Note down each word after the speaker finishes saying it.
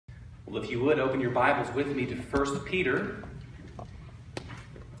Well, if you would, open your Bibles with me to 1 Peter.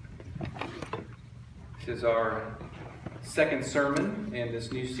 This is our second sermon in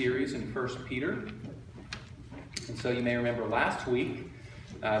this new series in 1 Peter. And so you may remember last week,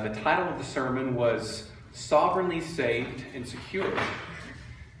 the title of the sermon was Sovereignly Saved and Secure.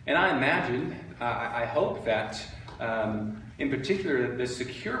 And I imagine, I hope that in particular the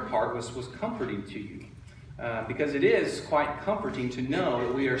secure part was comforting to you. Because it is quite comforting to know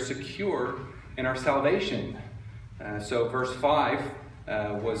that we are secure in our salvation. So verse 5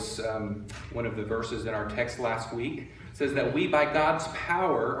 was one of the verses in our text last week. It says that we by God's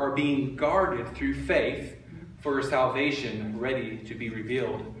power are being guarded through faith for a salvation ready to be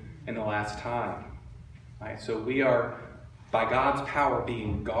revealed in the last time. Right? So we are by God's power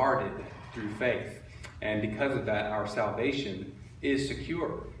being guarded through faith. And because of that, our salvation is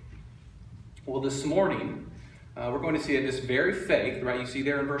secure. Well, this morning, we're going to see that this very faith, right, you see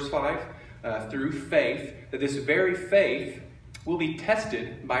there in verse 5, through faith, that this very faith will be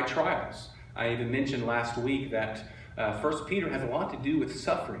tested by trials. I even mentioned last week that 1 Peter has a lot to do with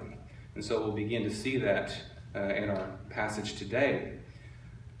suffering. And so we'll begin to see that in our passage today.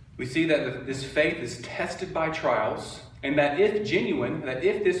 We see that this faith is tested by trials, and that if genuine, that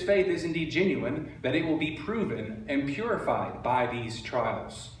if this faith is indeed genuine, that it will be proven and purified by these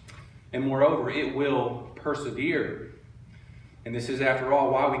trials. And moreover, it will persevere. And this is, after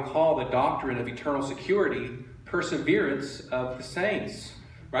all, why we call the doctrine of eternal security perseverance of the saints,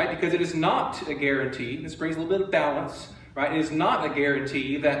 right? Because it is not a guarantee. This brings a little bit of balance, right? It is not a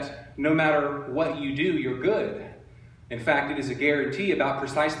guarantee that no matter what you do, you're good. In fact, it is a guarantee about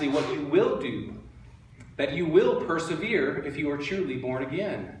precisely what you will do, that you will persevere if you are truly born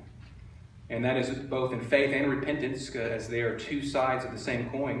again. And that is both in faith and repentance, as they are two sides of the same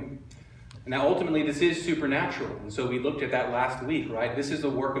coin. Now, ultimately, this is supernatural. And so we looked at that last week, right? This is the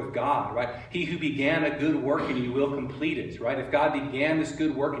work of God, right? He who began a good work in you will complete it, right? If God began this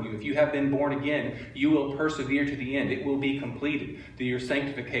good work in you, if you have been born again, you will persevere to the end. It will be completed through your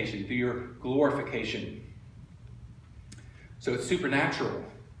sanctification, through your glorification. So it's supernatural.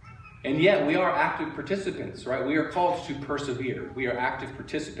 And yet we are active participants, right? We are called to persevere. We are active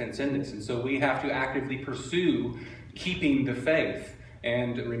participants in this. And so we have to actively pursue keeping the faith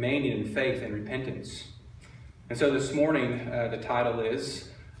and remaining in faith and repentance. And so this morning, the title is,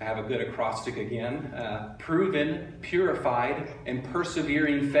 I have a good acrostic again, Proven, Purified, and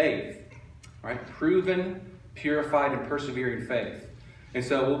Persevering Faith. Right? Proven, Purified, and Persevering Faith. And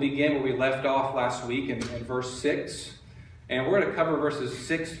so we'll begin where we left off last week in verse 6. And we're going to cover verses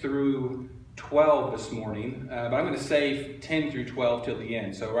 6 through 12 this morning. But I'm going to save 10 through 12 till the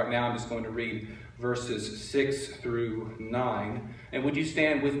end. So right now I'm just going to read verses 6 through 9. And would you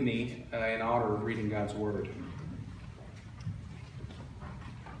stand with me in honor of reading God's Word?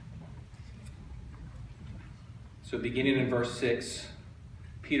 So beginning in verse 6,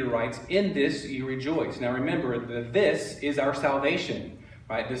 Peter writes, "In this you rejoice." Now remember, this is our salvation,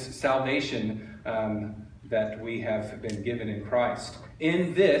 right? This salvation that we have been given in Christ.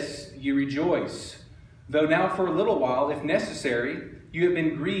 "In this you rejoice, though now for a little while, if necessary, you have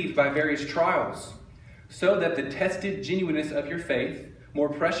been grieved by various trials, so that the tested genuineness of your faith, more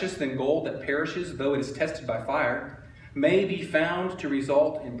precious than gold that perishes, though it is tested by fire, may be found to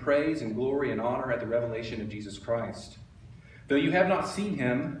result in praise and glory and honor at the revelation of Jesus Christ. Though you have not seen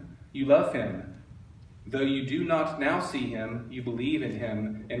him, you love him. Though you do not now see him, you believe in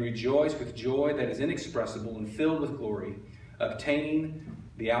him and rejoice with joy that is inexpressible and filled with glory, obtaining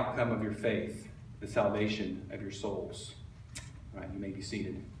the outcome of your faith, the salvation of your souls." All right, you may be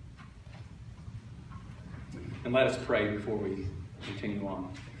seated. And let us pray before we continue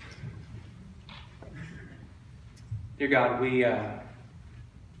on. Dear God, we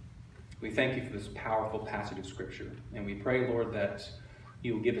thank you for this powerful passage of Scripture. And we pray, Lord, that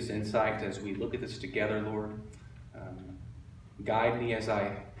you will give us insight as we look at this together, Lord. Guide me as I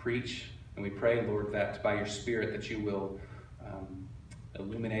preach. And we pray, Lord, that by your Spirit that you will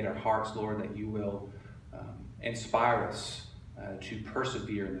illuminate our hearts, Lord, that you will inspire us to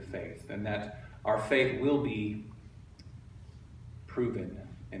persevere in the faith, and that our faith will be proven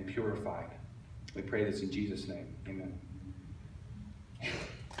and purified. We pray this in Jesus' name. Amen.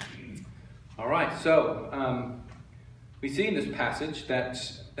 All right, so we see in this passage that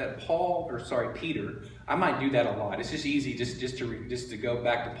Peter. I might do that a lot. It's just easy just to go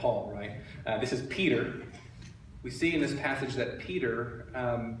back to Paul, right? This is Peter. We see in this passage that Peter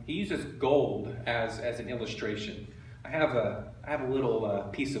he uses gold as an illustration. I have a little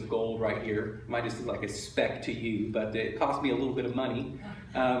piece of gold right here. It might just look like a speck to you, but it cost me a little bit of money.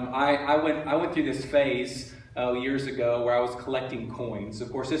 I went through this phase years ago where I was collecting coins.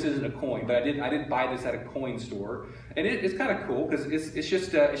 Of course, this isn't a coin, but I did buy this at a coin store, and it's kind of cool because it's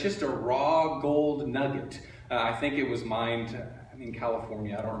just a raw gold nugget. I think it was mined in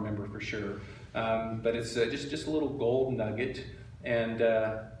California. I don't remember for sure, but it's just a little gold nugget, and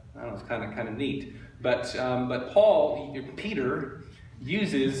I don't know, it's kind of neat. But Peter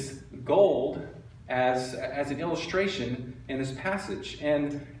uses gold as an illustration in this passage,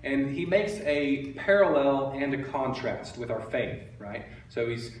 and he makes a parallel and a contrast with our faith, right? So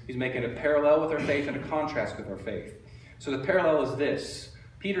he's making a parallel with our faith and a contrast with our faith. So the parallel is this: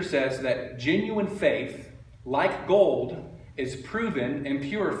 Peter says that genuine faith, like gold, is proven and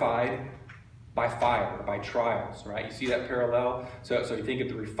purified by fire, by trials, right? You see that parallel? So you think of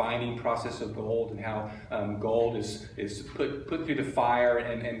the refining process of gold and how gold is put through the fire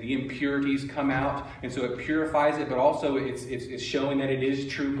and the impurities come out, and so it purifies it, but also it's showing that it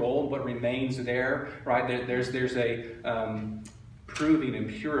is true gold, but remains there, right? There's a proving and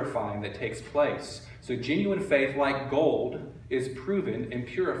purifying that takes place. So genuine faith, like gold, is proven and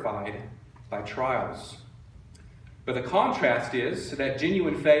purified by trials. But the contrast is that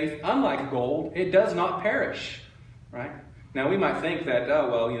genuine faith, unlike gold, it does not perish, right? Now we might think that, oh,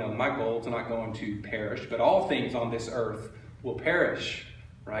 well, my gold's not going to perish, but all things on this earth will perish,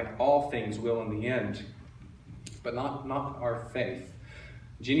 right? All things will in the end, but not our faith.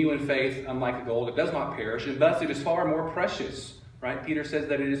 Genuine faith, unlike gold, it does not perish, and thus it is far more precious, right? Peter says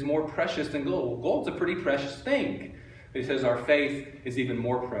that it is more precious than gold. Gold's a pretty precious thing. But he says our faith is even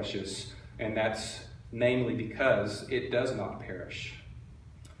more precious, and that's namely because it does not perish.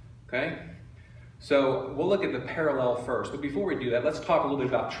 Okay? So we'll look at the parallel first. But before we do that, let's talk a little bit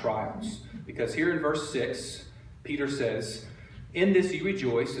about trials. Because here in verse 6, Peter says, "In this you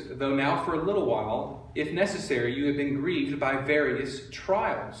rejoice, though now for a little while, if necessary, you have been grieved by various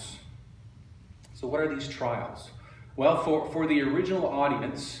trials." So what are these trials? Well, for the original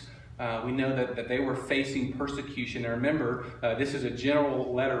audience, we know that they were facing persecution. And remember, this is a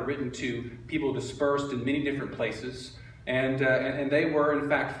general letter written to people dispersed in many different places. And they were, in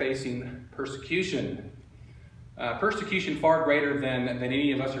fact, facing persecution. Persecution far greater than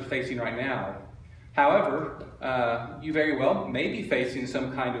any of us are facing right now. However, you very well may be facing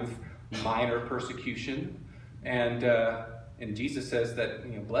some kind of minor persecution. And Jesus says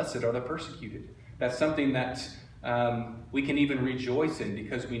that, blessed are the persecuted. That's something that we can even rejoice in,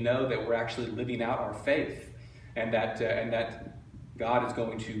 because we know that we're actually living out our faith, and that God is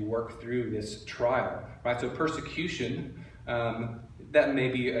going to work through this trial, right? So persecution, that may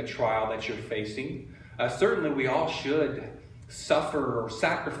be a trial that you're facing. Certainly we all should suffer or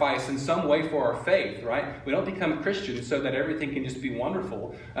sacrifice in some way for our faith, right? We don't become Christians so that everything can just be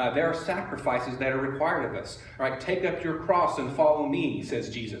wonderful. There are sacrifices that are required of us, right? Take up your cross and follow me, says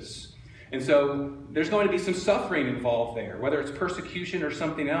Jesus. And so there's going to be some suffering involved there, whether it's persecution or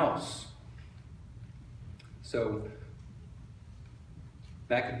something else. So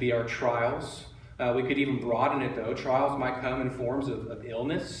that could be our trials. We could even broaden it, though. Trials might come in forms of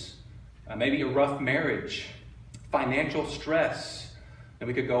illness, maybe a rough marriage, financial stress, and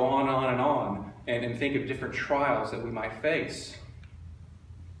we could go on and on and think of different trials that we might face.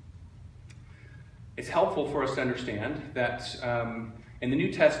 It's helpful for us to understand that in the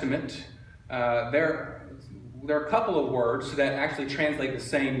New Testament, there are a couple of words that actually translate the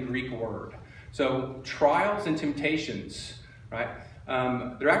same Greek word. So trials and temptations, right?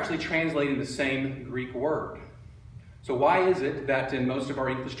 They're actually translating the same Greek word. So why is it that in most of our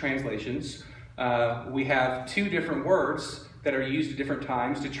English translations, we have two different words that are used at different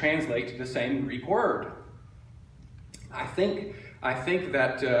times to translate the same Greek word? I think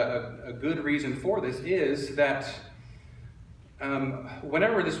that a good reason for this is that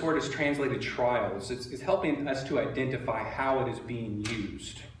whenever this word is translated trials, it's helping us to identify how it is being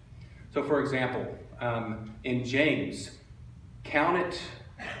used. So for example, in James, count it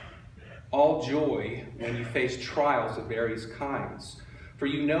all joy when you face trials of various kinds, for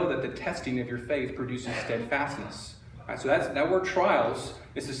you know that the testing of your faith produces steadfastness. Right, so that word trials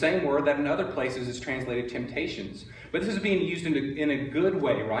is the same word that in other places is translated temptations. But this is being used in a good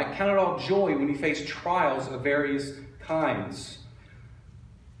way, right? Count it all joy when you face trials of various kinds,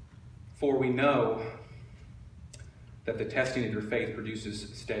 for we know that the testing of your faith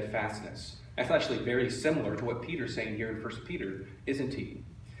produces steadfastness. That's actually very similar to what Peter's saying here in 1 Peter, isn't he?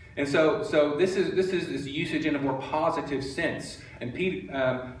 And so this is usage in a more positive sense. And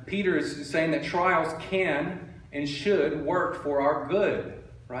Peter is saying that trials can and should work for our good,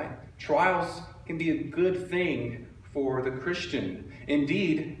 right? Trials can be a good thing for the Christian.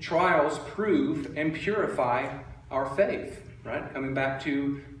 Indeed, trials prove and purify our faith, right? Coming back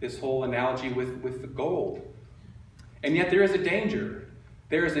to this whole analogy with the gold. And yet there is a danger.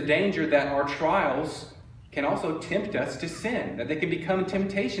 There is a danger that our trials can also tempt us to sin, that they can become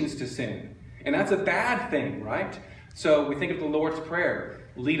temptations to sin. And that's a bad thing, right? So we think of the Lord's Prayer,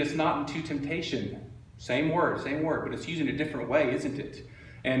 lead us not into temptation. Same word, but it's used in a different way, isn't it?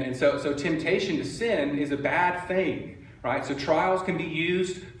 And so temptation to sin is a bad thing, right? So trials can be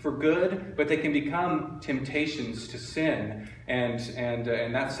used for good, but they can become temptations to sin. And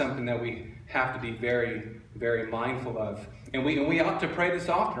that's something that we have to be very, very mindful of. And we ought to pray this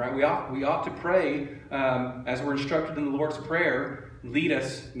often, right? We ought to pray, as we're instructed in the Lord's Prayer, lead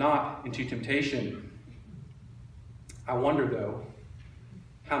us not into temptation. I wonder, though,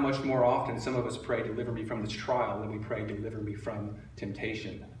 how much more often some of us pray, deliver me from this trial, than we pray, deliver me from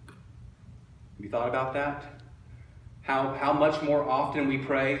temptation. Have you thought about that? How much more often we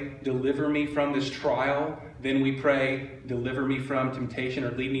pray, deliver me from this trial, than we pray, deliver me from temptation,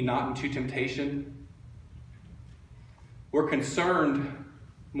 or lead me not into temptation? We're concerned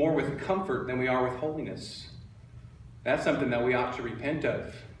more with comfort than we are with holiness. That's something that we ought to repent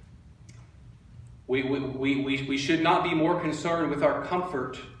of. We should not be more concerned with our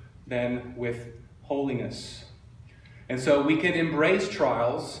comfort than with holiness. And so we can embrace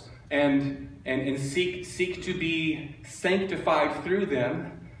trials and seek to be sanctified through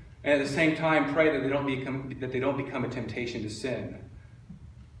them, and at the same time pray that they don't become a temptation to sin.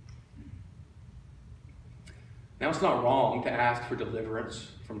 Now, it's not wrong to ask for deliverance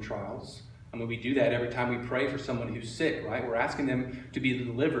from trials. I mean, we do that every time we pray for someone who's sick, right? We're asking them to be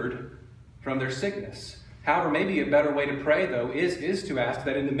delivered from their sickness. However, maybe a better way to pray, though, is to ask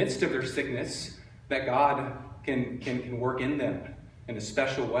that in the midst of their sickness, that God can work in them in a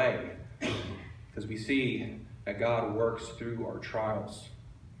special way. Because we see that God works through our trials.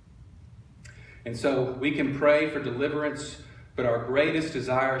 And so we can pray for deliverance, but our greatest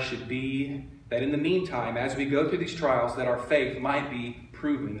desire should be that in the meantime, as we go through these trials, that our faith might be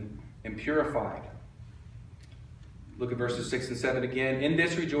proven and purified. Look at verses 6 and 7 again. In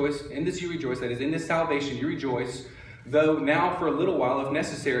this you rejoice, that is, in this salvation you rejoice, though now for a little while, if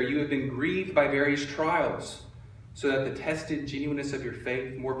necessary, you have been grieved by various trials, so that the tested genuineness of your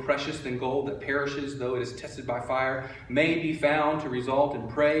faith, more precious than gold that perishes, though it is tested by fire, may be found to result in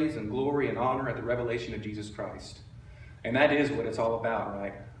praise and glory and honor at the revelation of Jesus Christ. And that is what it's all about,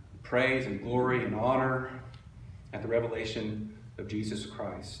 right? Praise and glory and honor at the revelation of Jesus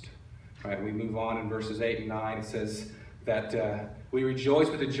Christ. Right, we move on in verses 8 and 9. It says that we rejoice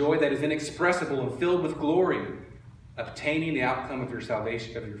with a joy that is inexpressible and filled with glory, obtaining the outcome of your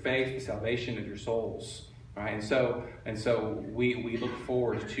salvation, of your faith, the salvation of your souls. Right, and so we look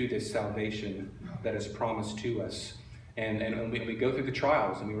forward to this salvation that is promised to us, and we go through the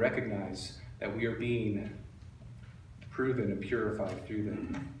trials and we recognize that we are being proven and purified through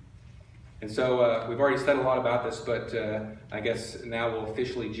them. And so we've already said a lot about this, but I guess now we'll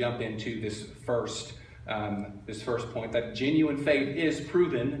officially jump into this first point, that genuine faith is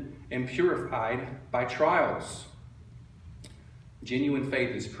proven and purified by trials. Genuine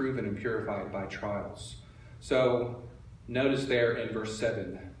faith is proven and purified by trials. So notice there in verse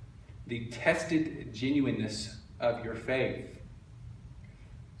 7, the tested genuineness of your faith.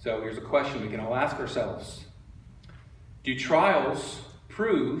 So here's a question we can all ask ourselves. Do trials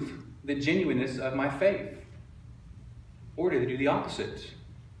prove the genuineness of my faith? Or do they do the opposite?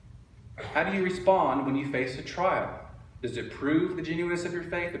 How do you respond when you face a trial? Does it prove the genuineness of your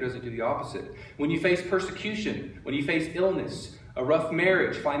faith, or does it do the opposite? When you face persecution, when you face illness, a rough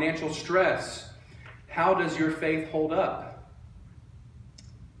marriage, financial stress, how does your faith hold up?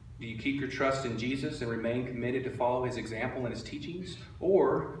 Do you keep your trust in Jesus and remain committed to follow his example and his teachings?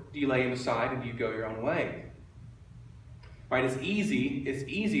 Or do you lay him aside and you go your own way? Right, it's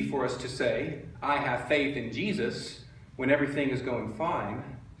easy for us to say, I have faith in Jesus when everything is going fine.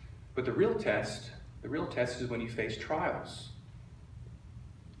 But the real test is when you face trials.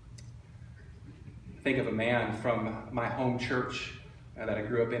 Think of a man from my home church that I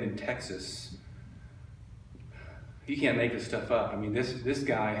grew up in Texas. You can't make this stuff up. I mean, this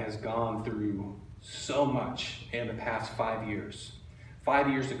guy has gone through so much in the past 5 years. 5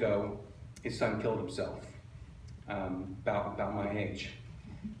 years ago, his son killed himself. About my age.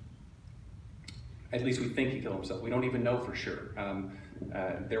 At least we think he killed himself. We don't even know for sure.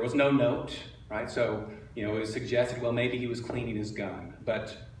 There was no note, right? So, it was suggested, well, maybe he was cleaning his gun,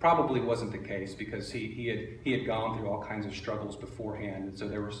 but probably wasn't the case, because he had gone through all kinds of struggles beforehand, and so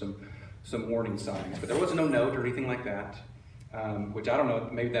there were some warning signs. But there was no note or anything like that, which I don't know,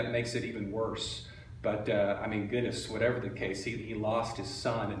 maybe that makes it even worse. But I mean, goodness, whatever the case, he lost his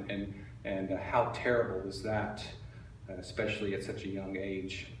son, and how terrible is that? Especially at such a young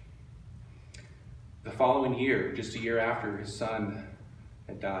age. The following year, just a year after his son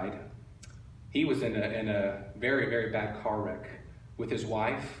had died, he was in a very, very bad car wreck with his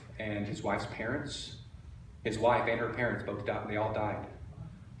wife and his wife's parents. His wife and her parents both died. They all died.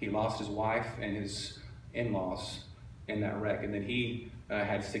 He lost his wife and his in-laws in that wreck, and then he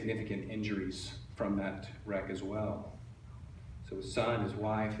had significant injuries from that wreck as well. So his son, his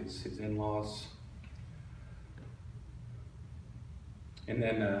wife, his in-laws. And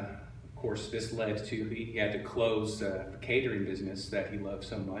then, of course, this led to, he had to close the catering business that he loved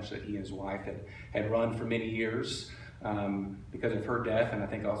so much, that he and his wife had run for many years because of her death, and I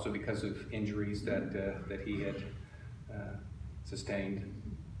think also because of injuries that he had sustained.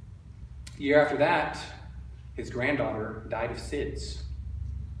 The year after that, his granddaughter died of SIDS.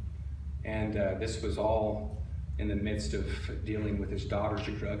 And this was all in the midst of dealing with his daughter's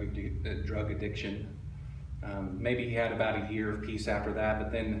drug addiction. Maybe he had about a year of peace after that,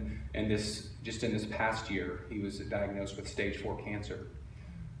 but then just in this past year, he was diagnosed with stage 4 cancer.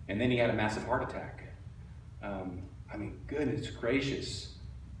 And then he had a massive heart attack. I mean, goodness gracious,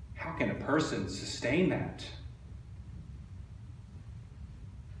 how can a person sustain that?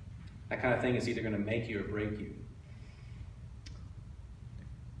 That kind of thing is either going to make you or break you.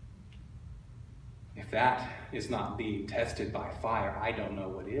 If that is not being tested by fire, I don't know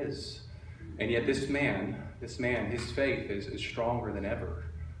what is. And yet this man, his faith is stronger than ever.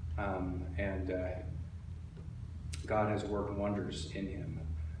 And God has worked wonders in him.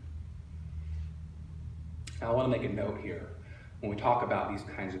 Now I want to make a note here. When we talk about these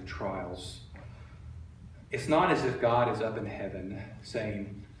kinds of trials, it's not as if God is up in heaven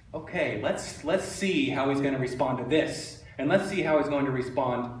saying, okay, let's see how he's going to respond to this. And let's see how he's going to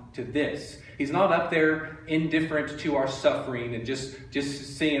respond to this. He's not up there indifferent to our suffering and just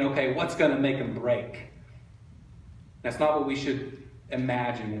seeing, okay, what's going to make him break. That's not what we should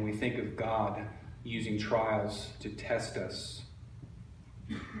imagine when we think of God using trials to test us.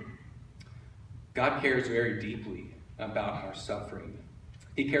 God cares very deeply about our suffering.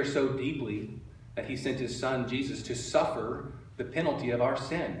 He cares so deeply that he sent his son, Jesus, to suffer the penalty of our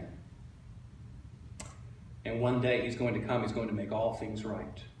sin. And one day he's going to come, he's going to make all things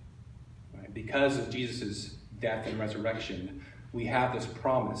right. Because of Jesus' death and resurrection, we have this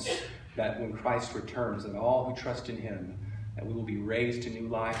promise that when Christ returns, that all who trust in him, that we will be raised to new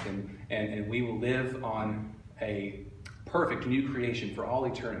life and we will live on a perfect new creation for all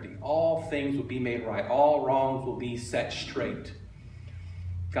eternity. All things will be made right. All wrongs will be set straight.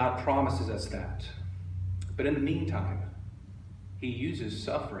 God promises us that. But in the meantime, he uses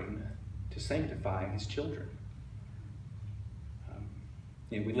suffering to sanctify his children.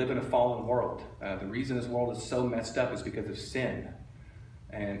 We live in a fallen world. The reason this world is so messed up is because of sin.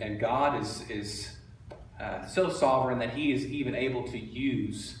 And God is so sovereign that he is even able to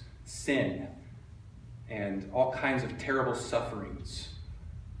use sin and all kinds of terrible sufferings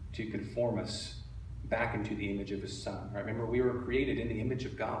to conform us back into the image of his son. Right? Remember, we were created in the image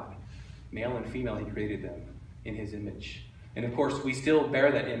of God. Male and female, he created them in his image. And of course, we still bear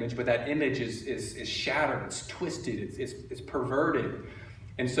that image, but that image is shattered, it's twisted, it's perverted.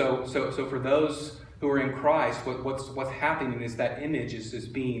 And so for those who are in Christ, what's happening is that image is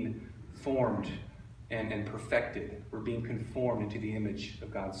being formed and perfected. We're being conformed into the image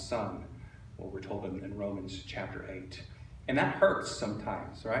of God's Son, what we're told in Romans chapter 8. And that hurts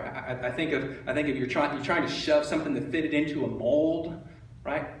sometimes, right? I think if you're trying to shove something to fit it into a mold,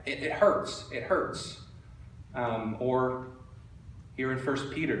 right? It hurts. It hurts. Or here in 1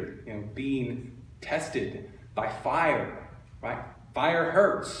 Peter, being tested by fire, right? Fire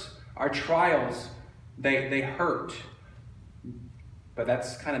hurts. Our trials, they hurt. But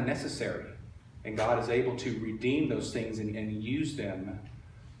that's kind of necessary. And God is able to redeem those things and use them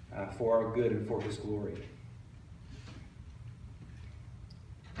for our good and for his glory.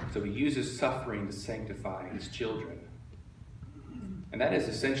 So he uses suffering to sanctify his children. And that is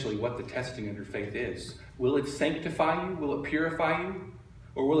essentially what the testing of your faith is. Will it sanctify you? Will it purify you?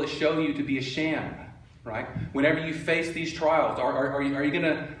 Or will it show you to be a sham? Right? Whenever you face these trials, are you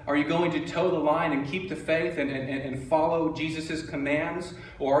going to toe the line and keep the faith and follow Jesus' commands?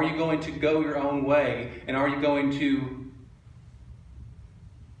 Or are you going to go your own way? And are you going to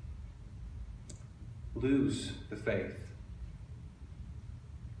lose the faith?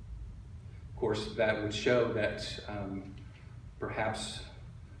 Of course, that would show that perhaps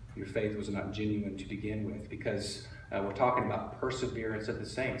your faith was not genuine to begin with, because we're talking about perseverance of the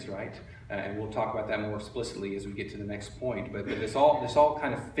saints, right? And we'll talk about that more explicitly as we get to the next point. But this all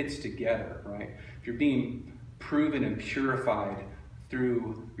kind of fits together, right? If you're being proven and purified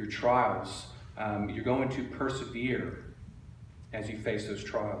through your trials, you're going to persevere as you face those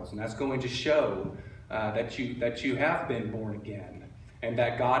trials. And that's going to show that you have been born again, and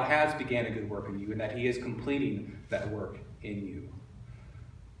that God has began a good work in you, and that he is completing that work in you.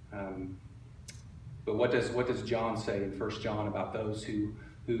 But what does John say in 1 John about those who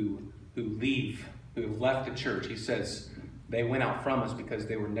have left the church? He says they went out from us because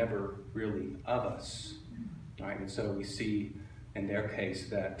they were never really of us. Right? And so we see in their case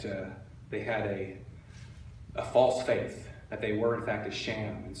that they had a false faith, that they were in fact a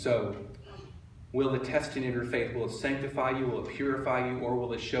sham. And so will the testing of your faith, will it sanctify you, will it purify you, or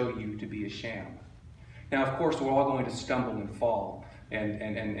will it show you to be a sham? Now, of course, we're all going to stumble and fall,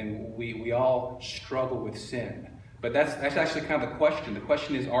 and we all struggle with sin. But that's actually kind of the question. The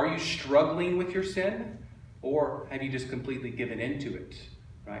question is, are you struggling with your sin, or have you just completely given into it?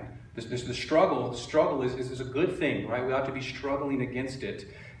 Right? The struggle is a good thing, right? We ought to be struggling against it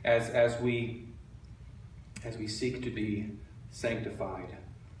as we seek to be sanctified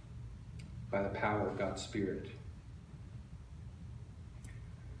by the power of God's Spirit.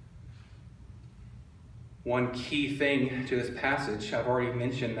 One key thing to this passage, I've already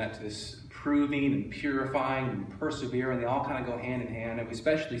mentioned that this proving and purifying and persevering, they all kind of go hand in hand. And we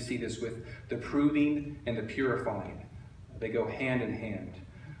especially see this with the proving and the purifying. They go hand in hand.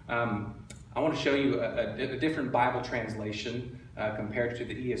 I want to show you a different Bible translation compared to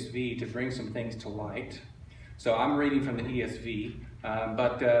the ESV to bring some things to light. So I'm reading from the ESV,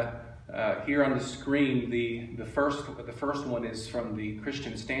 but here on the screen, the first one is from the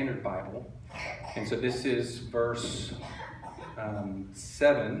Christian Standard Bible, and so this is verse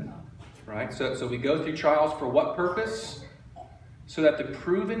 7, right? So we go through trials for what purpose? So that the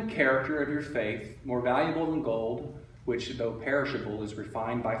proven character of your faith, more valuable than gold, which though perishable is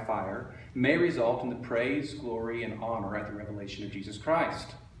refined by fire, may result in the praise, glory, and honor at the revelation of Jesus Christ.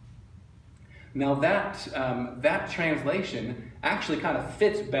 Now that translation actually kind of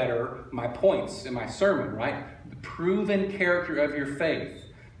fits better my points in my sermon, right? The proven character of your faith.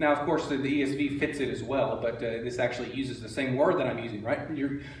 Now, of course, the ESV fits it as well, but this actually uses the same word that I'm using, right?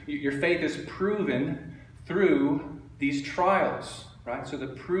 Your faith is proven through these trials, right? So the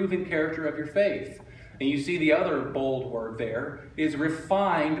proven character of your faith. And you see the other bold word there is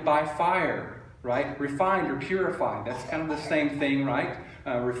refined by fire, right? Refined or purified. That's kind of the same thing, right?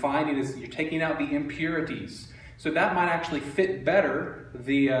 Refining is you're taking out the impurities. So that might actually fit better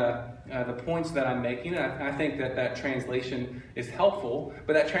the points that I'm making. And I think that translation is helpful,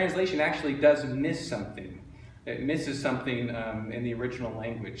 but that translation actually does miss something. It misses something in the original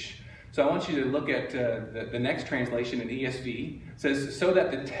language. So I want you to look at the next translation in ESV. It says, so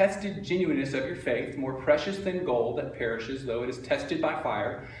that the tested genuineness of your faith, more precious than gold that perishes, though it is tested by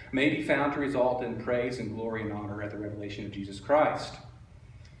fire, may be found to result in praise and glory and honor at the revelation of Jesus Christ.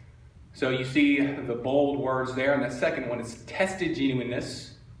 So you see the bold words there, and the second one is tested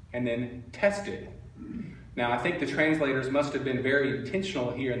genuineness, and then tested. Now I think the translators must have been very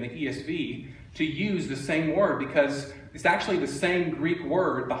intentional here in the ESV to use the same word, because it's actually the same Greek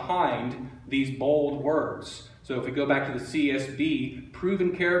word behind these bold words. So if we go back to the CSB,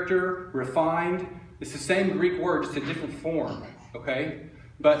 proven character, refined, it's the same Greek word, just a different form, okay?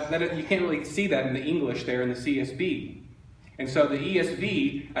 But you can't really see that in the English there in the CSB. And so the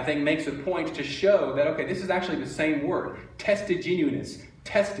ESV, I think, makes a point to show that, okay, this is actually the same word, tested genuineness,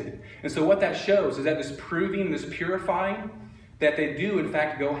 tested. And so what that shows is that this proving, this purifying, that they do in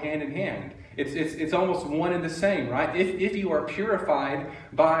fact go hand in hand. It's almost one and the same, right? If you are purified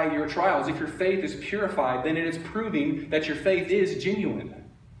by your trials, if your faith is purified, then it is proving that your faith is genuine,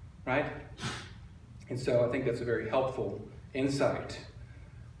 right? And so I think that's a very helpful insight.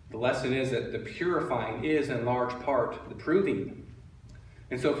 The lesson is that the purifying is in large part the proving.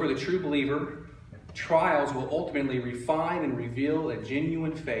 And so for the true believer, trials will ultimately refine and reveal a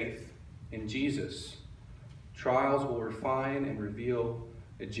genuine faith in Jesus. Trials will refine and reveal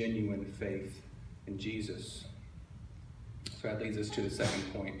a genuine faith in Jesus. So that leads us to the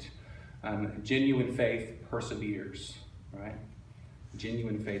second point. Genuine faith perseveres, right?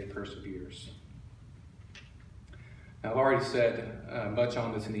 Genuine faith perseveres. Now, I've already said much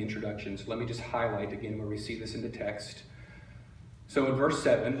on this in the introduction, so let me just highlight again where we see this in the text. So in verse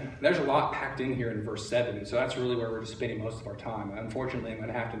 7, there's a lot packed in here in verse 7, so that's really where we're just spending most of our time. Unfortunately, I'm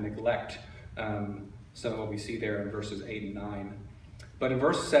going to have to neglect some of what we see there in verses 8 and 9. But in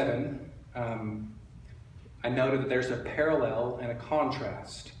verse 7, I noted that there's a parallel and a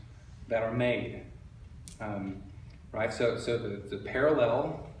contrast that are made. Right? So the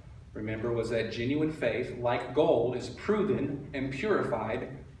parallel, remember, was that genuine faith, like gold, is proven and purified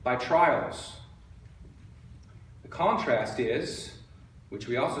by trials. The contrast is, which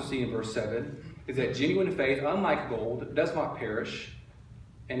we also see in verse 7, is that genuine faith, unlike gold, does not perish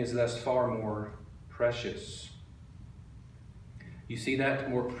and is thus far more precious. You see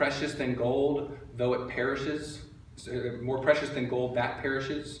that? More precious than gold, though it perishes. More precious than gold that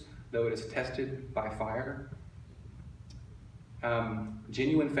perishes, though it is tested by fire.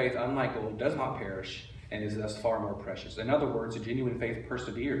 Genuine faith, unlike gold, does not perish and is thus far more precious. In other words, a genuine faith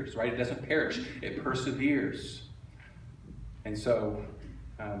perseveres, right? It doesn't perish, it perseveres. And so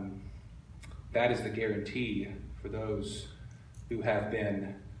that is the guarantee for those who have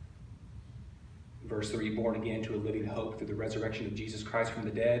been, verse 3, born again to a living hope through the resurrection of Jesus Christ from the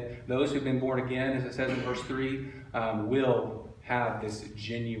dead. Those who have been born again, as it says in verse 3, will have this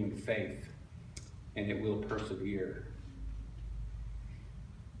genuine faith, and it will persevere.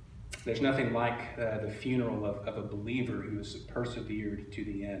 There's nothing like the funeral of a believer who has persevered to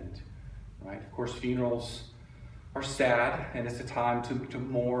the end, right? Of course, funerals are sad, and it's a time to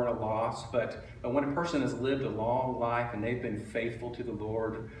mourn a loss, but when a person has lived a long life and they've been faithful to the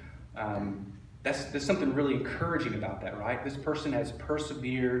Lord, there's something really encouraging about that, right? This person has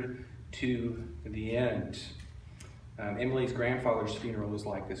persevered to the end. Emily's grandfather's funeral was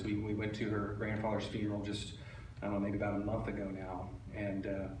like this. We went to her grandfather's funeral just, I don't know, maybe about a month ago now, and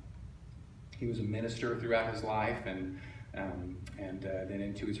he was a minister throughout his life, and then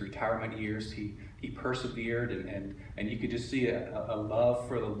into his retirement years, he persevered, and you could just see a love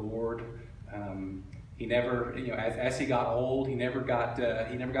for the Lord. He never, as he got old, he never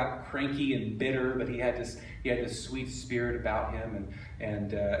got cranky and bitter, but he had this sweet spirit about him,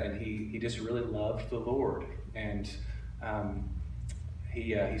 and he just really loved the Lord. And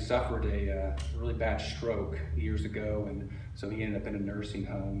he suffered a really bad stroke years ago, and so he ended up in a nursing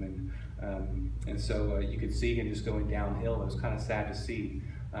home, and so you could see him just going downhill. It was kind of sad to see,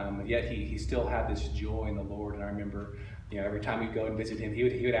 yet he still had this joy in the Lord. And I remember, every time we'd go and visit him,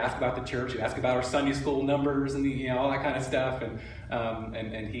 he would ask about the church, he'd ask about our Sunday school numbers and all that kind of stuff, and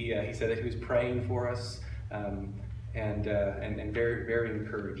he said that he was praying for us, and very, very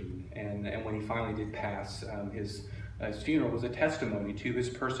encouraging. And when he finally did pass, his funeral was a testimony to his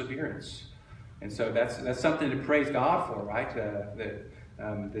perseverance. And so that's something to praise God for, right?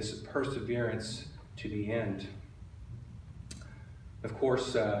 This perseverance to the end. Of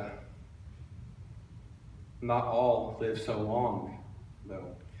course, not all live so long,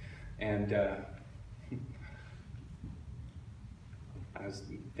 though. And I was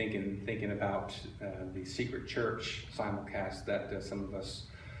thinking about the Secret Church simulcast that some of us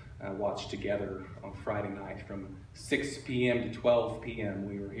watched together on Friday night from 6 p.m. to 12 p.m.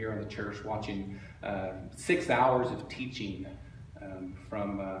 We were here in the church watching 6 hours of teaching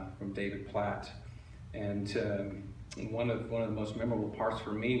from David Platt. And one of the most memorable parts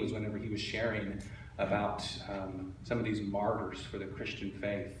for me was whenever he was sharing about some of these martyrs for the Christian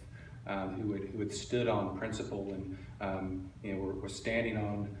faith, who had stood on principle and were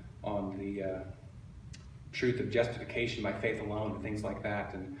standing on the truth of justification by faith alone and things like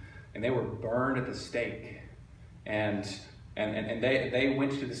that, and they were burned at the stake, and they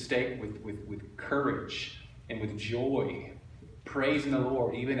went to the stake with courage and with joy, praising the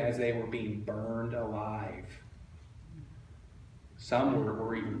Lord even as they were being burned alive. Some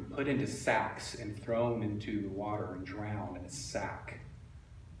were even put into sacks and thrown into the water and drowned in a sack.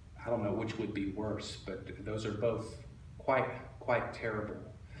 I don't know which would be worse, but those are both quite terrible.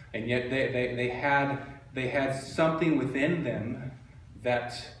 And yet they had something within them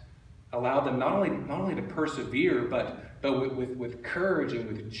that allowed them not only to persevere, but with courage and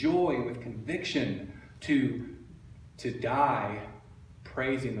with joy and with conviction to die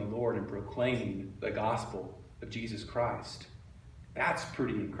praising the Lord and proclaiming the gospel of Jesus Christ. That's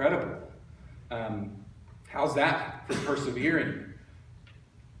pretty incredible. How's that for persevering?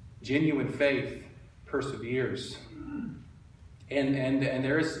 Genuine faith perseveres. And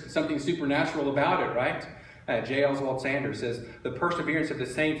there is something supernatural about it, right? J. Oswald Sanders says, the perseverance of the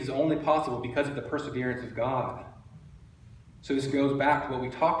saints is only possible because of the perseverance of God. So this goes back to what we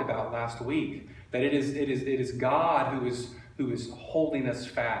talked about last week, that it is God who is holding us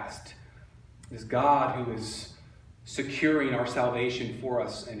fast. It is God who is securing our salvation for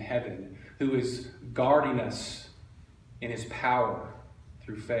us in heaven, who is guarding us in his power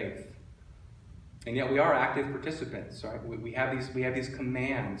through faith. And yet we are active participants, right? We have these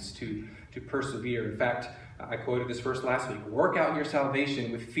commands to persevere. In fact, I quoted this verse last week, work out your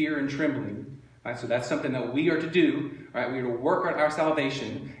salvation with fear and trembling. Right? So that's something that we are to do, right? We are to work out our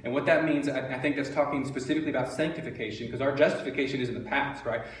salvation. And what that means, I think that's talking specifically about sanctification, because our justification is in the past,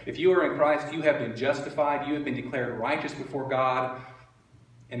 right? If you are in Christ, you have been justified, you have been declared righteous before God,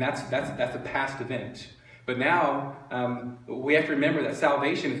 and that's a past event. But now, we have to remember that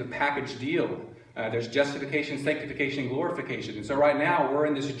salvation is a package deal. There's justification, sanctification, and glorification. And so right now we're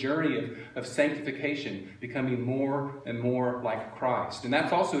in this journey of sanctification, becoming more and more like Christ. And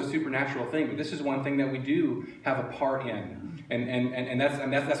that's also a supernatural thing, but this is one thing that we do have a part in. And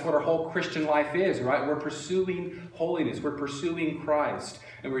that's what our whole Christian life is, right? We're pursuing holiness. We're pursuing Christ.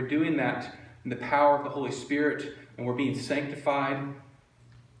 And we're doing that in the power of the Holy Spirit, and we're being sanctified.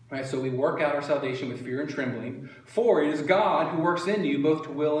 Right, so we work out our salvation with fear and trembling, for it is God who works in you both to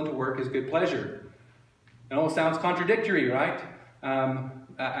will and to work his good pleasure. It almost sounds contradictory, right?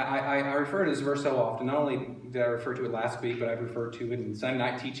 I refer to this verse so often. Not only did I refer to it last week, but I've referred to it in Sunday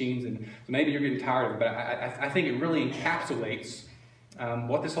night teachings, and maybe you're getting tired of it, but I think it really encapsulates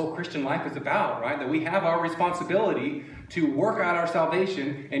what this whole Christian life is about, right? That we have our responsibility to work out our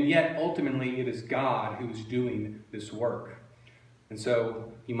salvation, and yet ultimately it is God who is doing this work. And so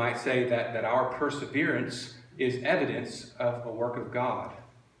you might say that our perseverance is evidence of a work of God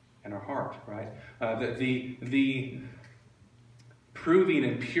in our heart, right? The proving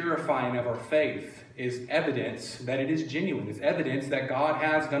and purifying of our faith is evidence that it is genuine. It's evidence that God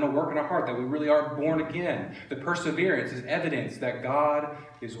has done a work in our heart, that we really are born again. The perseverance is evidence that God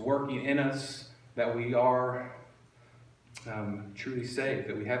is working in us, that we are truly saved,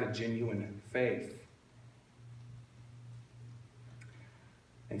 that we have a genuine faith.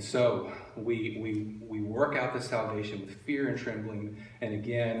 And so we work out the salvation with fear and trembling. And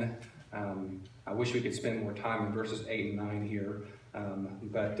again, I wish we could spend more time in verses 8 and 9 here.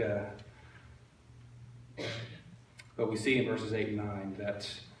 But we see in verses 8 and 9 that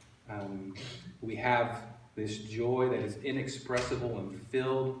we have this joy that is inexpressible and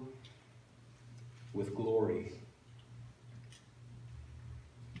filled with glory.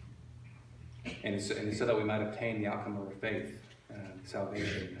 And it's so that we might obtain the outcome of our faith.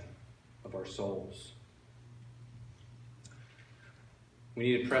 Salvation of our souls. We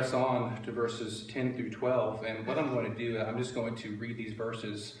need to press on to verses 10 through 12, and what I'm going to do, I'm just going to read these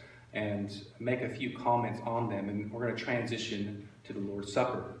verses and make a few comments on them, and we're going to transition to the Lord's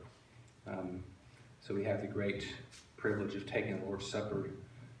Supper. So we have the great privilege of taking the Lord's Supper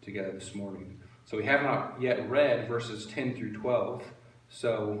together this morning. So we have not yet read verses 10 through 12,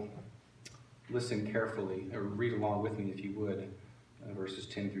 so listen carefully, or read along with me if you would. Verses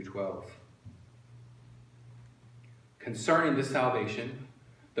 10 through 12. Concerning this salvation,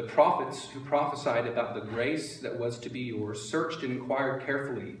 the prophets who prophesied about the grace that was to be yours searched and inquired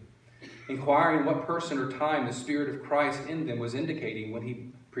carefully, inquiring what person or time the Spirit of Christ in them was indicating when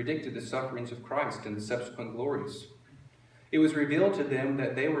he predicted the sufferings of Christ and the subsequent glories. It was revealed to them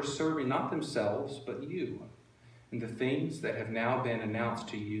that they were serving not themselves, but you, and the things that have now been announced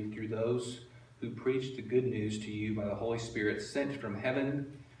to you through those who preached the good news to you by the Holy Spirit sent from heaven,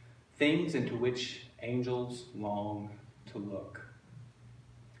 things into which angels long to look.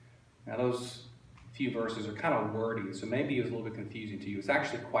 Now those few verses are kind of wordy, so maybe it was a little bit confusing to you. It's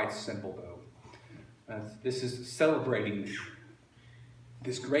actually quite simple, though. This is celebrating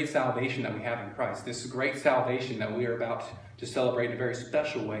this great salvation that we have in Christ, this great salvation that we are about to celebrate in a very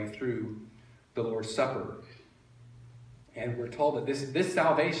special way through the Lord's Supper. And we're told that this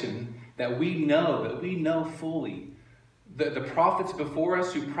salvation that we know fully. The prophets before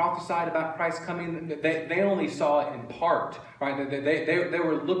us who prophesied about Christ coming, they only saw it in part, right? They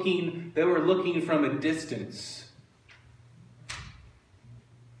were looking from a distance.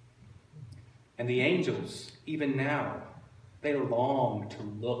 And the angels, even now, they long to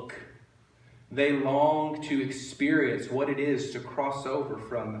look. They long to experience what it is to cross over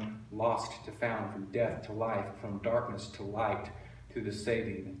from lost to found, from death to life, from darkness to light, through the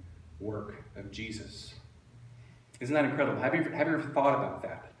saving work of Jesus. Isn't that incredible? Have you ever thought about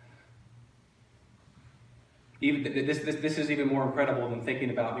that? Even this is even more incredible than thinking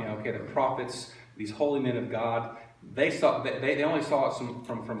about, the prophets, these holy men of God. They only saw it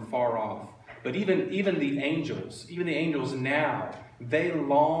from far off. But even the angels now, they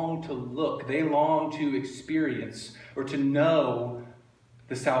long to look, they long to experience or to know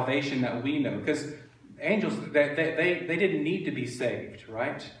the salvation that we know. Because angels, they didn't need to be saved,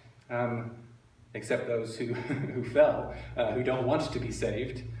 right? Except those who fell, who don't want to be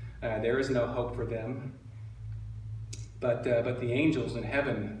saved. There is no hope for them. But the angels in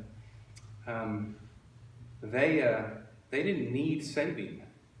heaven, they didn't need saving.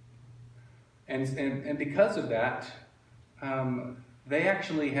 And because of that, they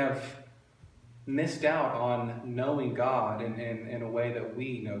actually have missed out on knowing God in a way that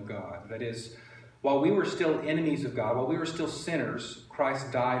we know God. That is, while we were still enemies of God, while we were still sinners,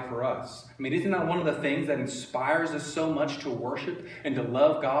 Christ died for us. I mean, isn't that one of the things that inspires us so much to worship and to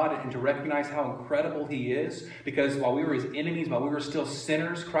love God and to recognize how incredible He is? Because while we were His enemies, while we were still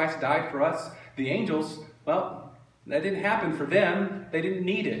sinners, Christ died for us. The angels, well, that didn't happen for them. They didn't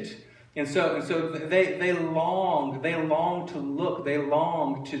need it. And so they long to look, they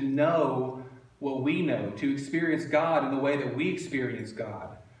long to know what we know, to experience God in the way that we experience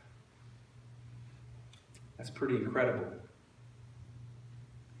God. That's pretty incredible.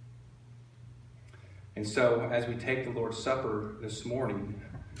 And so as we take the Lord's Supper this morning,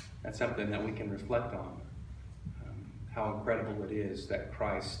 that's something that we can reflect on. How incredible it is that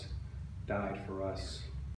Christ died for us.